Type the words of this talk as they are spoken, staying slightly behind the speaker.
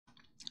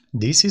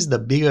This is the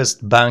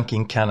biggest bank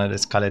in Canada.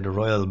 It's called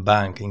Royal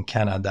Bank in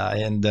Canada,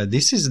 and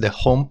this is the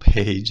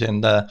homepage.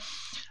 And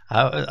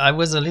I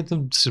was a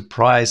little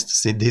surprised to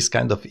see this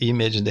kind of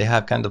image. They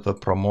have kind of a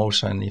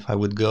promotion. If I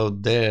would go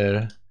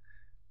there,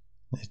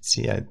 let's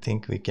see. I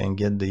think we can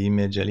get the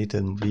image a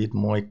little bit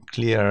more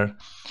clear.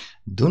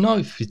 Don't know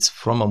if it's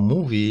from a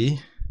movie.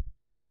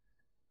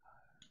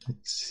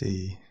 Let's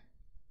see.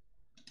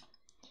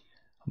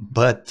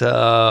 But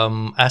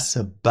as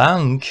a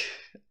bank,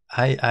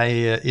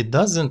 it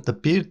doesn't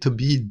appear to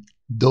be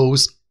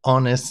those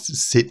honest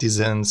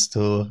citizens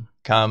to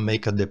come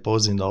make a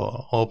deposit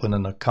or open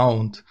an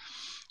account.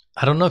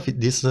 I don't know if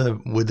this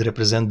would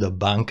represent the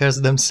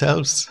bankers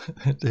themselves.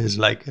 There's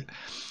like,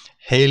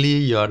 Haley,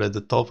 you're at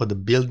the top of the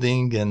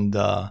building, and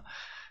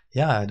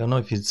yeah, I don't know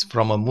if it's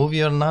from a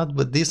movie or not,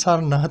 but these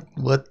are not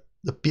what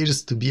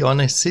appears to be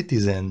honest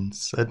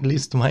citizens, at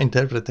least to my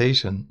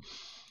interpretation.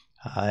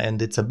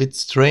 And it's a bit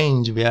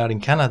strange. We are in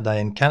Canada,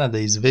 and Canada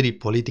is very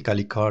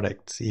politically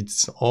correct.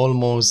 It's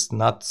almost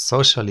not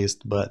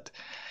socialist, but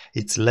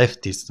it's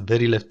leftist,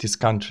 very leftist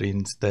country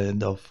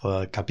instead of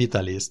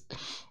capitalist.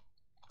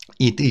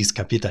 It is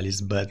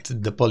capitalist, but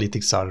the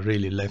politics are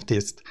really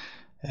leftist.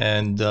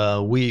 And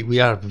we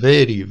are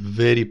very,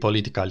 very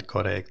politically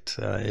correct.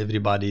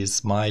 Everybody is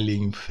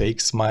smiling, fake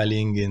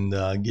smiling,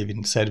 and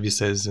giving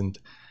services. And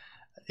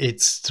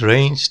it's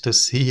strange to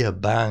see a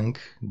bank,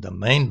 the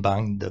main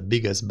bank, the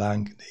biggest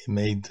bank, they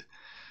made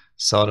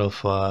sort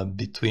of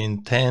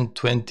between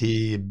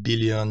 10-20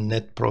 billion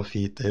net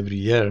profit every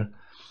year.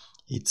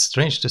 It's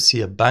strange to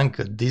see a bank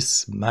of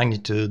this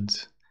magnitude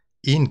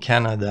in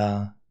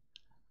Canada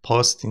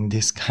posting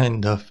this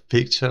kind of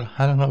picture.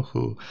 I don't know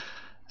who's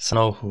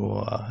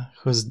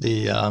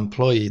the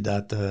employee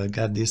that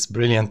got this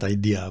brilliant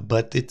idea,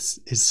 but it's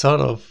sort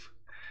of,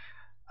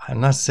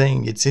 I'm not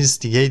saying it's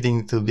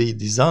instigating to be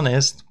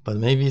dishonest, but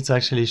maybe it's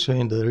actually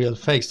showing the real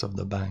face of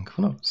the bank.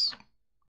 Who knows?